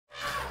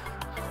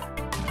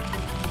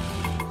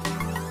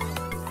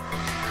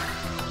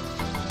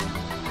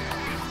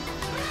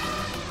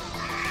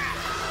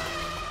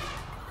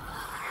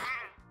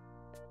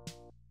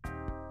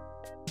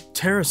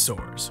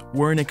Pterosaurs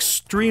were an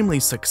extremely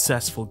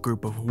successful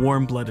group of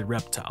warm-blooded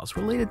reptiles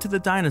related to the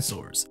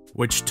dinosaurs,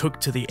 which took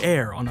to the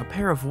air on a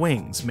pair of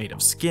wings made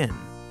of skin.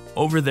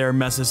 Over their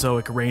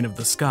Mesozoic reign of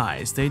the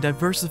skies, they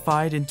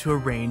diversified into a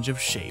range of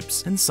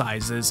shapes and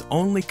sizes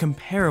only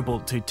comparable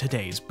to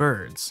today's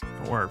birds,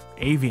 or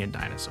avian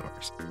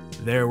dinosaurs.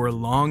 There were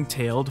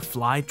long-tailed,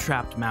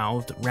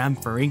 fly-trapped-mouthed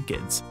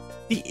rhamphorhynchids,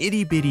 the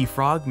itty-bitty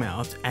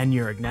frog-mouthed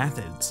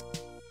anurognathids,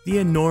 the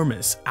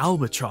enormous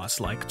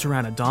albatross-like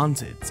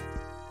pteranodontids,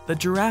 the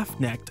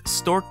giraffe-necked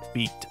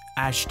stork-beaked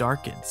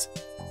ashtarchids,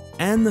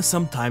 and the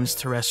sometimes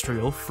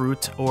terrestrial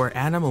fruit or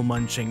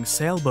animal-munching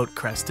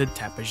sailboat-crested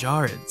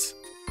tapejarids.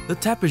 The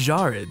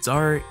tapejarids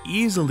are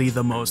easily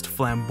the most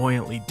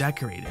flamboyantly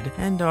decorated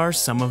and are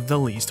some of the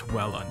least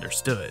well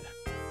understood.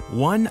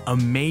 One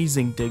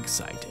amazing dig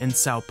site in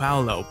Sao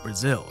Paulo,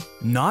 Brazil,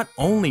 not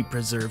only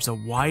preserves a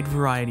wide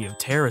variety of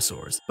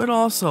pterosaurs, but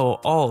also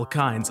all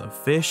kinds of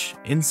fish,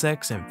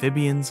 insects,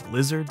 amphibians,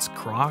 lizards,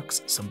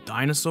 crocs, some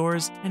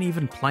dinosaurs, and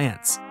even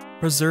plants,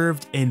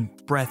 preserved in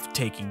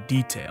breathtaking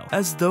detail,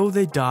 as though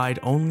they died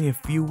only a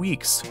few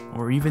weeks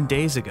or even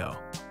days ago.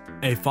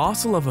 A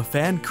fossil of a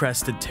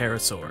fan-crested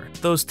pterosaur,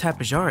 those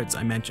tapejarids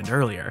I mentioned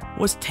earlier,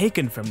 was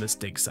taken from this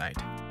dig site,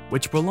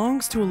 which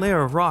belongs to a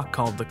layer of rock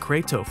called the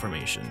Crato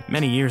Formation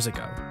many years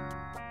ago.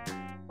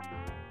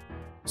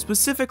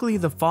 Specifically,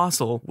 the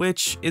fossil,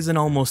 which is an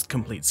almost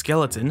complete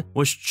skeleton,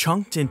 was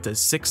chunked into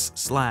 6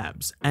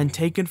 slabs and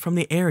taken from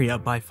the area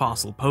by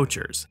fossil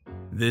poachers.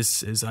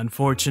 This is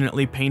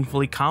unfortunately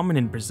painfully common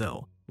in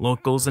Brazil.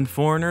 Locals and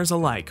foreigners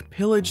alike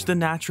pillage the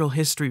natural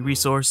history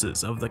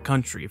resources of the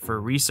country for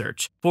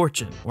research,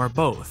 fortune, or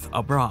both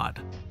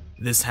abroad.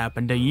 This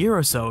happened a year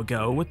or so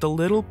ago with the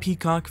little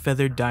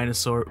peacock-feathered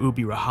dinosaur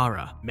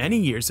Ubirahara, many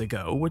years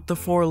ago with the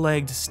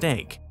 4-legged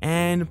snake,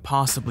 and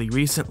possibly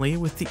recently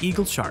with the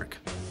eagle shark.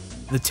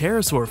 The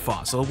pterosaur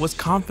fossil was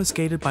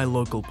confiscated by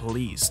local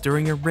police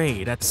during a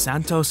raid at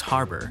Santos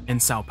Harbor in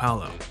Sao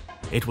Paulo.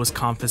 It was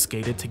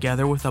confiscated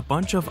together with a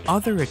bunch of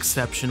other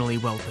exceptionally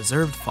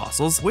well-preserved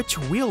fossils, which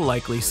we'll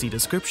likely see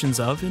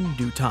descriptions of in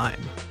due time.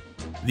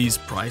 These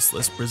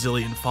priceless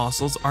Brazilian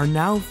fossils are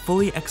now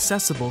fully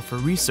accessible for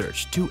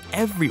research to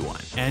everyone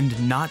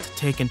and not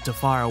taken to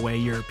faraway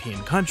European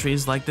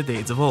countries like the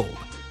days of old.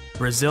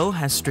 Brazil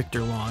has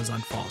stricter laws on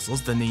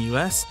fossils than the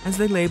US, as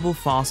they label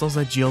fossils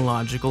a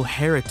geological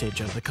heritage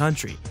of the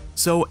country,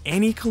 so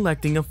any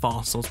collecting of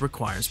fossils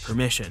requires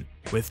permission,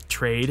 with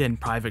trade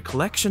and private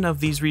collection of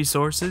these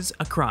resources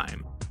a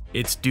crime.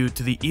 It's due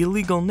to the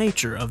illegal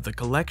nature of the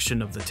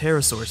collection of the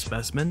pterosaur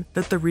specimen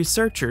that the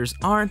researchers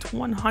aren't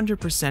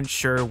 100%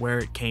 sure where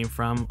it came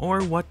from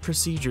or what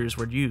procedures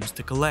were used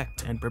to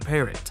collect and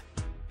prepare it.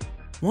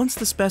 Once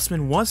the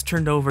specimen was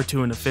turned over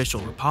to an official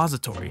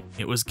repository,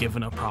 it was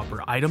given a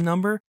proper item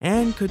number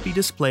and could be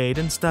displayed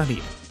and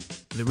studied.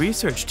 The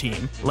research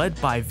team, led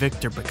by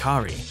Victor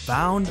Beccari,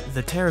 found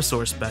the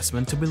pterosaur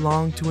specimen to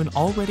belong to an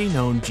already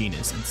known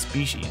genus and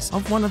species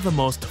of one of the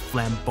most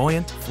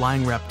flamboyant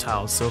flying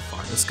reptiles so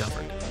far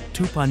discovered,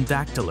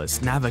 Tupandactylus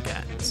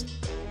navigans.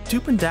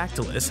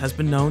 Tupandactylus has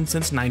been known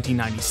since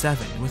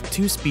 1997 with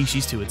 2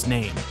 species to its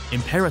name,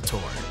 Imperator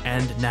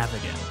and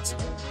navigans.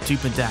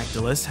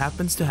 Tupandactylus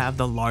happens to have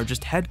the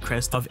largest head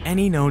crest of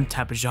any known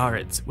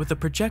tapejarids, with a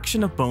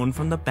projection of bone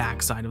from the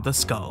backside of the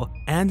skull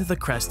and the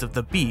crest of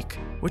the beak,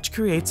 which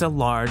creates a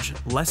large,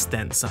 less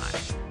dense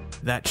sign.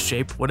 That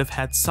shape would have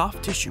had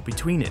soft tissue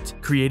between it,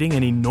 creating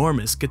an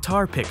enormous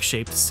guitar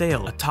pick-shaped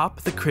sail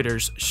atop the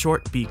critter's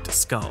short-beaked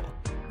skull.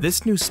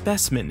 This new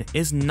specimen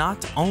is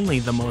not only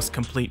the most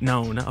complete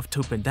known of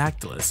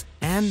Tupandactylus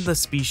and the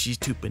species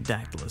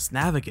Tupandactylus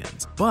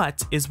navigans,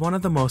 but is one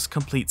of the most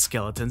complete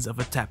skeletons of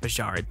a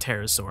tapejarid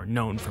pterosaur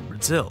known from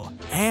Brazil,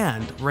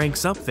 and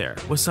ranks up there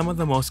with some of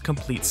the most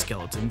complete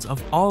skeletons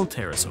of all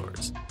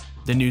pterosaurs.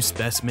 The new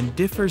specimen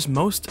differs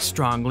most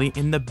strongly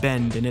in the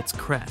bend in its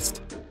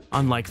crest.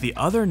 Unlike the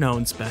other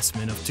known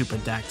specimen of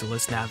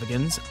Tupandactylus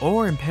navigans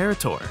or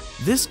Imperator,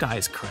 this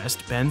guy's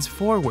crest bends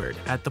forward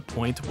at the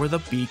point where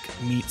the beak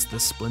meets the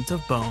splint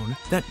of bone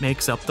that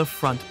makes up the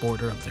front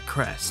border of the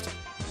crest.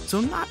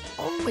 So not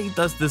only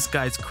does this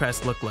guy's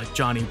crest look like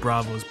Johnny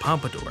Bravo's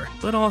pompadour,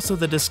 but also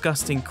the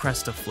disgusting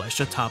crest of flesh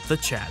atop the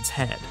Chad's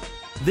head.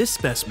 This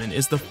specimen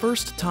is the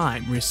first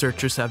time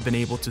researchers have been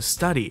able to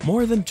study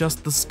more than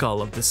just the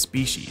skull of this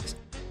species.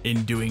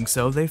 In doing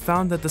so, they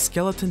found that the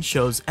skeleton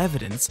shows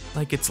evidence,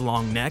 like its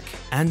long neck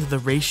and the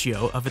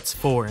ratio of its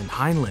fore and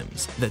hind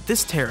limbs, that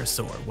this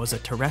pterosaur was a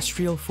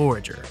terrestrial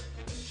forager.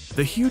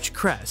 The huge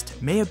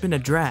crest may have been a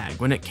drag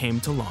when it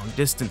came to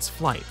long-distance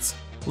flights,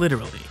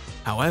 literally.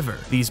 However,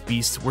 these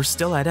beasts were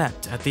still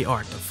adept at the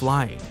art of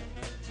flying.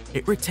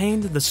 It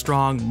retained the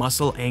strong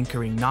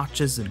muscle-anchoring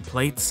notches and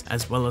plates,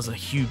 as well as a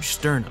huge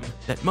sternum,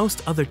 that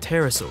most other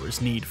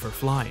pterosaurs need for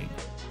flying.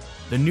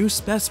 The new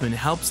specimen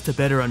helps to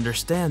better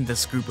understand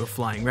this group of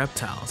flying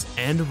reptiles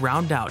and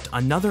round out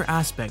another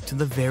aspect to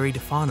the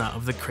varied fauna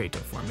of the Crato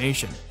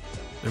Formation.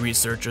 The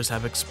researchers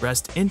have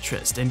expressed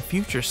interest in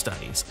future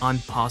studies on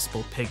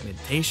possible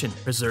pigmentation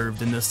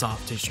preserved in the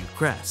soft tissue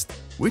crest,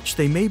 which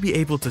they may be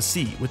able to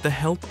see with the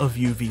help of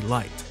UV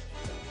light.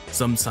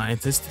 Some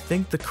scientists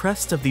think the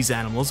crests of these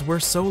animals were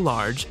so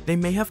large they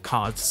may have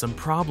caused some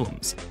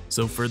problems,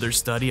 so further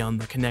study on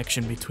the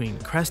connection between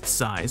crest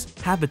size,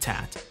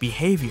 habitat,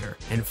 behavior,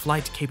 and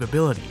flight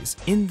capabilities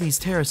in these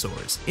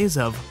pterosaurs is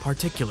of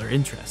particular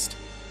interest.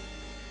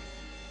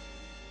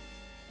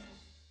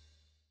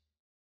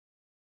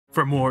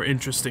 For more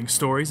interesting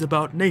stories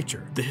about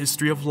nature, the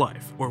history of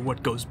life, or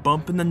what goes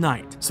bump in the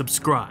night,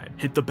 subscribe,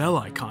 hit the bell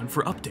icon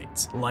for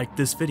updates, like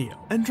this video,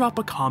 and drop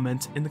a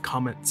comment in the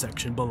comment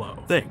section below.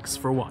 Thanks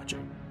for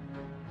watching.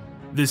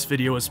 This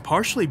video is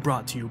partially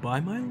brought to you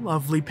by my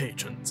lovely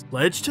patrons.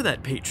 Pledge to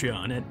that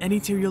Patreon at any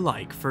tier you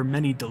like for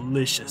many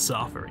delicious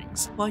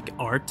offerings, like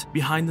art,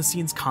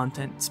 behind-the-scenes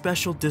content,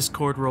 special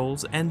Discord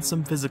roles, and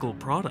some physical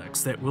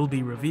products that will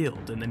be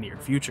revealed in the near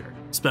future.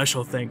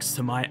 Special thanks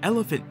to my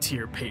elephant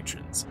tier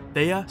patrons,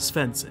 Thea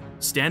Svensson,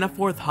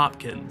 Staniforth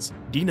Hopkins,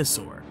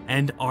 Dinosaur,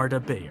 and Arda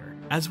Bayer,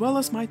 as well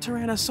as my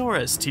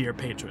Tyrannosaurus tier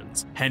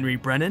patrons, Henry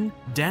Brennan,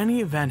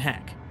 Danny Van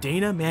Heck,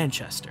 Dana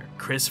Manchester,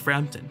 Chris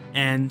Frampton,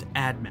 and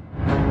Admin.